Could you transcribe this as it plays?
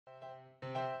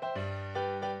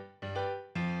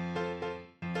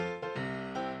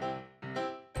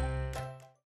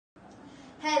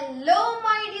Hello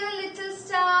my dear little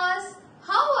stars.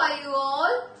 How are you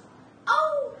all?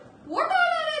 Oh, what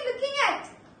all are you looking at?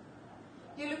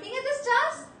 You looking at the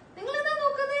stars? നിങ്ങൾ എന്താ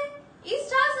നോക്കുന്നേ? ഈ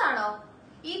stars ആണോ?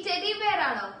 ഈ teddy bear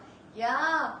ആണോ? Yeah,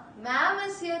 ma'am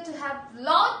is here to have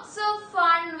lots of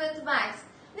fun with maths.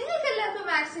 നിങ്ങൾക്ക് എല്ലാവർക്കും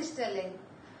maths ഇഷ്ടമല്ലേ?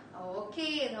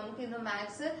 Okay, നമുക്ക് ഇന്ന്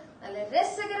maths നല്ല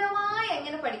രസകരമായി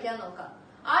എങ്ങനെ പഠിക്കാൻ നോക്കാം.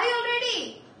 Are you ready?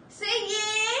 Say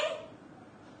yay!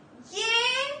 Yay!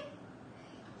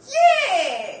 Yay!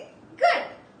 Good.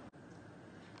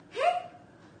 Hey,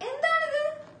 എന്താണിത്?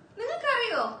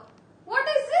 നിങ്ങൾക്കറിയോ? What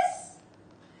is this?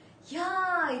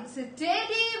 Yeah, it's a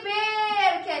teddy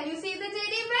bear. Can you see the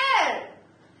teddy bear?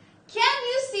 Can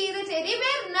you see the teddy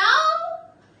bear now?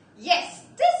 Yes,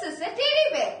 this is a teddy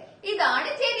bear. ഇതാണ്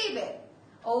teddy bear.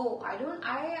 Oh,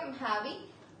 I am having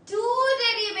two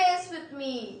teddy bears with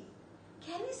me.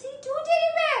 Can you see two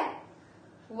teddy bear?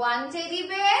 One teddy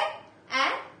bear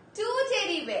and two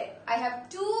teddy bear. I have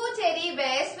two teddy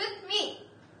bears with me.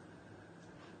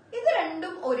 ഇത്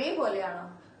രണ്ടും ഒരേപോലെയാണോ?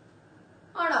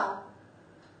 ആണോ?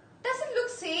 Does it look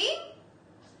same?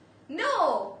 No,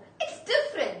 it's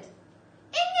different.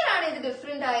 എങ്ങനെയാണ് ഇത്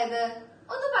different ആയത്?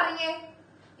 ഒന്ന് പറഞ്ഞേ.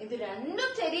 ഇത്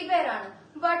രണ്ടും teddy bear ആണ്.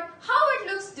 But how it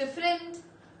looks different?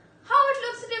 How it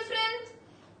looks different?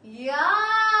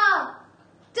 Yeah,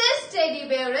 this teddy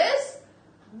bear is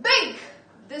big.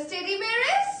 This teddy bear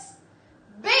is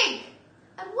big.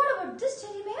 And what about this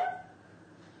teddy bear?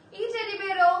 This teddy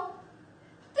bear, oh,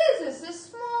 this is a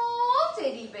small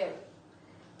teddy bear.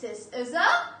 This is a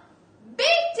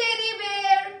big teddy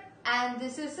bear. And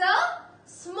this is a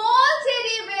small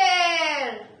teddy bear.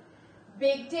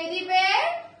 Big teddy bear,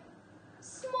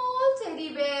 small teddy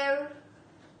bear.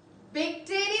 Big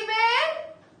teddy bear,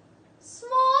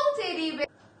 small teddy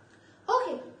bear.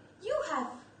 Okay, you have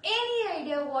any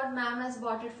idea what ma'am has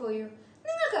bought it for you?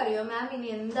 നിങ്ങൾക്കറിയോ മാം ഇനി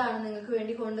എന്താണ് നിങ്ങൾക്ക്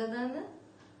വേണ്ടി കൊണ്ടുവന്നതെന്ന്?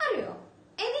 അറിയോ?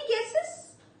 Any guesses?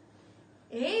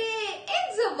 Hey,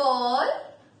 it's a ball.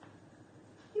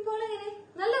 ഈ ball എങ്ങനെ?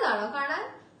 നല്ലതാണോ കാണാൻ?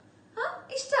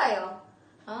 ഇഷ്ടായോ?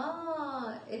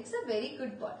 It's a very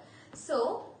good ball. So,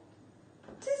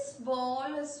 this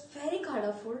ball is very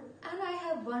colorful and I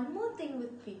have one more thing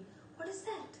with me. What is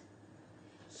that?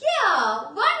 Yeah,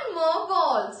 one more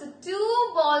ball. So, two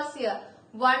balls here.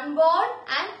 One ball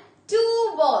and two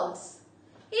balls.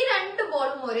 ഈ രണ്ട്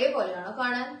ബോളും ഒരേപോലെയാണോ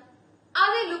കാണാൻ? Are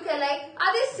they look alike?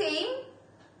 Are they same?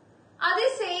 Are they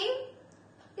same?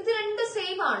 ഇത് രണ്ട്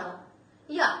same ആണോ?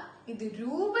 Yeah, ഇത്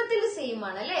രൂപത്തിൽ same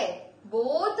ആണ് അല്ലേ?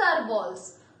 Both are balls.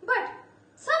 But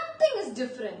something is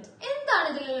different. എന്താണ്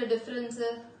ഇതിലുള്ള difference?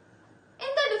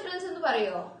 എന്താ difference എന്ന്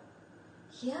പറയോ?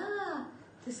 Yeah,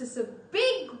 this is a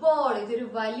big ball. ഇതൊരു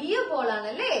വലിയ ബോൾ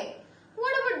ആണല്ലേ?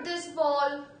 What about this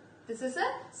ball? This is a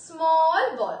small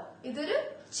ball. ഇതൊരു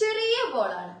ചെറിയ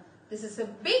ബോൾ ആണ്. This is a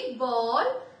big ball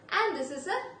and this is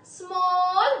a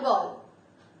small ball.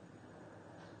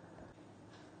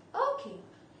 Okay.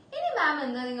 ഇനി മാം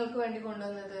എന്താ നിങ്ങൾക്ക് വേണ്ടി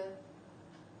കൊണ്ടുവന്നത്?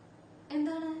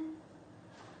 എന്താണ്?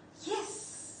 Yes,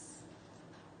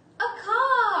 a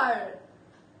car.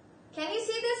 Can you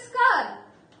see this car?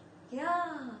 Yeah.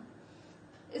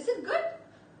 Is it good?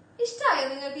 ഇഷ്ടായോ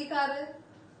നിങ്ങൾക്ക് ഈ car?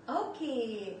 Okay.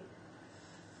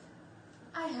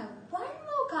 I have one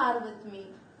more car with me.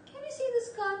 Can you see this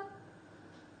car?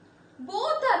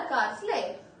 Both are cars, അല്ലേ?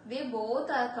 They both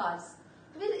are cars.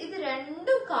 ഇത്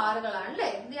രണ്ടും കാറുകളാണ് അല്ലേ?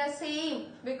 They are same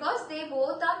because they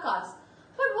both are cars.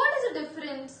 But what is the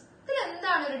difference? ഇതിൽ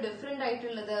എന്താണ് ഒരു different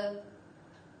ആയിട്ടുള്ളത്?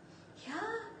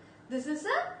 Yeah, this is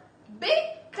a big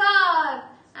car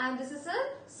and this is a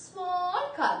small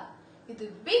car. ഇത്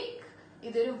big,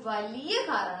 ഇതൊരു വലിയ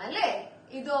കാറാണ് അല്ലേ?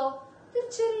 ഇതോ? ഇത്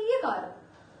ചെറിയ car.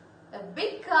 A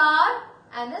big car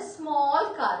and a small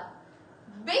car.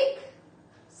 Big,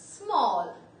 small.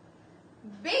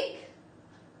 Big,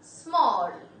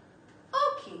 small.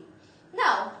 Okay.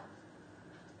 Now,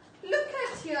 look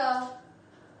at here.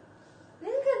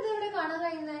 നിങ്ങൾക്ക് എന്താ ഇവിടെ കാണാൻ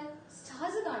കഴിയുന്നേ?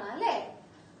 സ്റ്റാർസ് കാണാം അല്ലേ?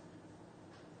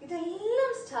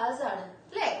 ഇതെല്ലാം സ്റ്റാർസ് ആണ്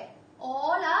അല്ലേ?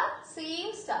 All are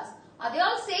same stars. Are they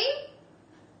all same?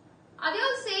 Are they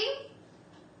all same?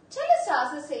 ചില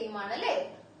സ്റ്റാർസ് സെയിം ആണ് അല്ലേ?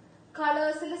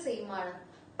 കളേഴ്സിൽ സെയിം ആണ്.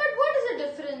 But what is the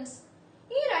difference?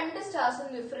 ഈ രണ്ട് സ്റ്റാർസും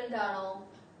ഡിഫറെന്റ് ആണോ?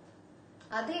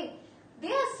 അതെ,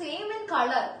 they are same in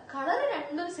color. Colour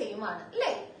രണ്ടും സെയിം ആണ്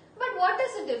അല്ലേ? But what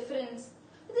is the difference?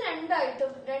 ഇത്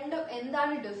രണ്ടും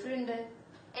എന്താണ് ഡിഫറെന്റ്?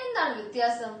 എന്താണ്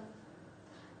വ്യത്യാസം?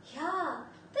 Yeah,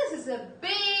 this is a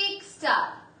big star.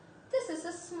 This is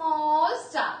a small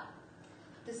star.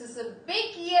 This is a big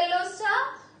yellow star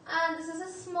and this is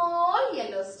a small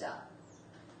yellow star.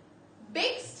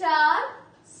 Big star,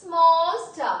 small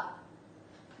star.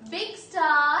 Big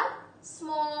star,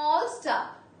 small star.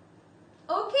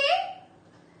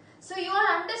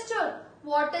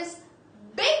 what is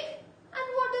big and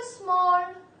what is small?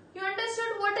 You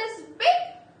understood what is big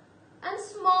and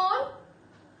small?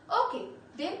 Okay,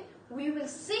 then we will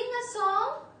sing a song.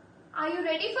 Are you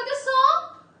ready for the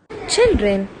song?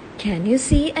 Children, can you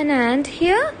see an ant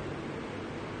here?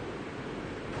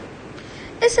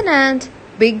 Is an ant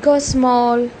big or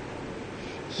small?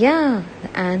 Yeah, the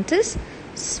ant is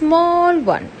small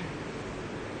one.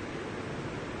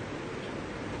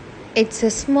 It's a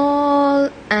small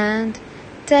ant,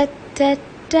 ta ta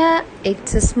ta.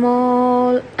 It's a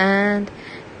small ant,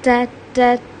 ta ta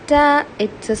ta.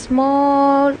 It's a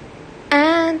small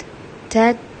ant, ta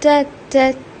ta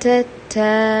ta ta ta.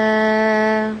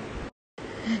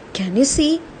 Can you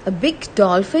see a big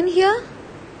dolphin here?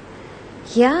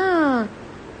 Yeah,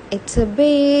 it's a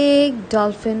big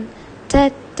dolphin, ta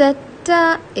ta ta.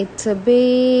 It's a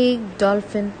big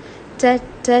dolphin, ta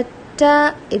ta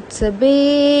ta. It's a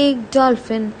big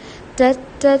dolphin, ta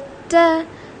ta ta,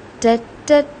 ta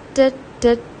ta ta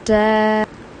ta ta.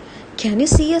 Can you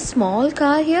see a small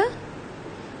car here?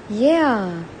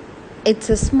 Yeah, it's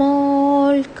a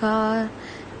small car,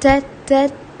 ta ta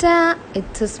ta.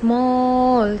 It's a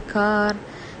small car,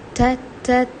 ta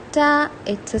ta ta.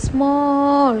 It's a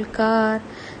small car,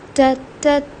 ta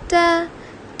ta ta,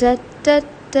 ta ta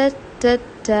ta ta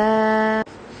ta.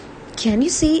 Can you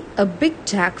see a big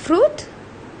jackfruit?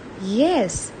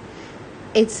 Yes,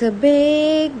 it's a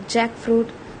big jackfruit,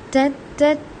 ta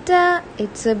ta ta.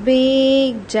 It's a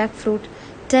big jackfruit,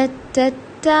 ta ta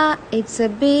ta. It's a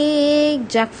big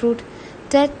jackfruit,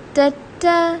 ta ta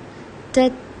ta, ta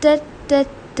ta ta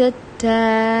ta ta.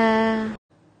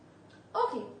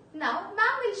 Okay, now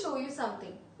ma'am will show you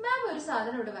something. Ma'am ഒരു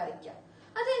സാധനം ഇവിടെ വരയ്ക്കാം.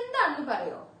 അത് എന്താണെന്ന്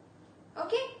പറയോ?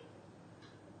 Okay?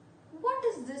 What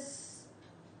is this?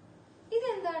 ഇത്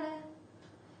എന്താണ്?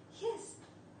 Yes,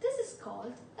 this is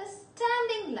called a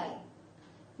standing line.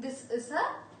 This is a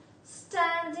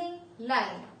standing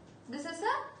line. This is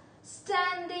a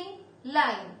standing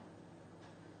line.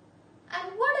 And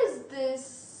what is this?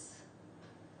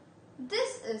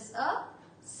 This is a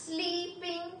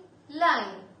sleeping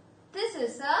line. This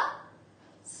is a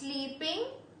sleeping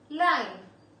line.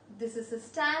 This is a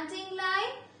standing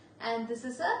line and this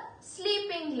is a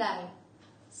sleeping line.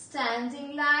 Standing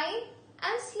line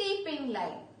and sleeping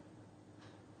line.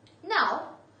 Now,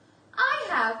 I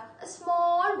have a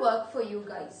small work for you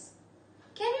guys.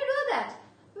 Can you do that?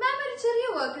 Ma'am, ഒരു ചെറിയ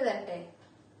work തരട്ടെ.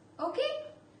 Okay?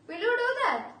 Will you do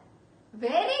that?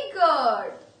 Very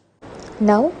good.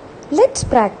 Now, let's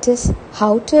practice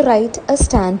how to write a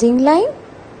standing line.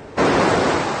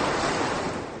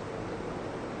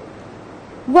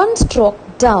 One stroke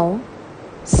down,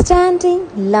 standing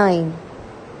line.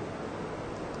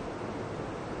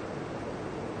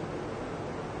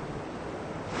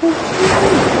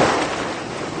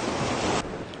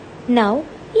 Now,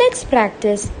 let's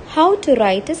practice how to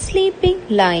write a sleeping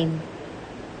line.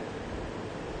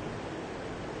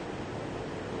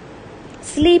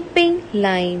 Sleeping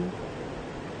line.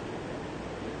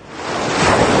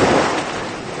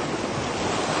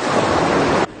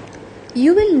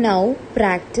 You will now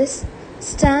practice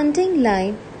standing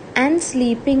line and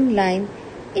sleeping line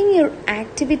in your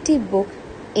activity book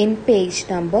in page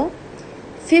number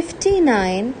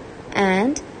 59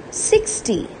 and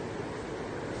 60.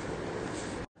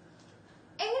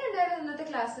 എങ്ങനെയുണ്ടായിരുന്നു ഇന്നത്തെ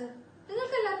class?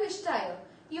 നിങ്ങൾക്ക് എല്ലാവർക്കും ഇഷ്ടമായോ?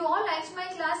 You all liked my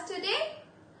class today?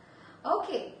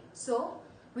 Okay, so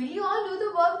will you all do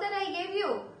the work that I gave you?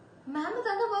 Ma'am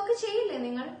തന്ന work ചെയ്യില്ലേ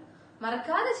നിങ്ങൾ?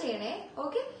 മറക്കാതെ ചെയ്യണേ.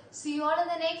 Okay, see you all in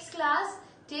the next class.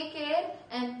 Take care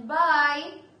and bye.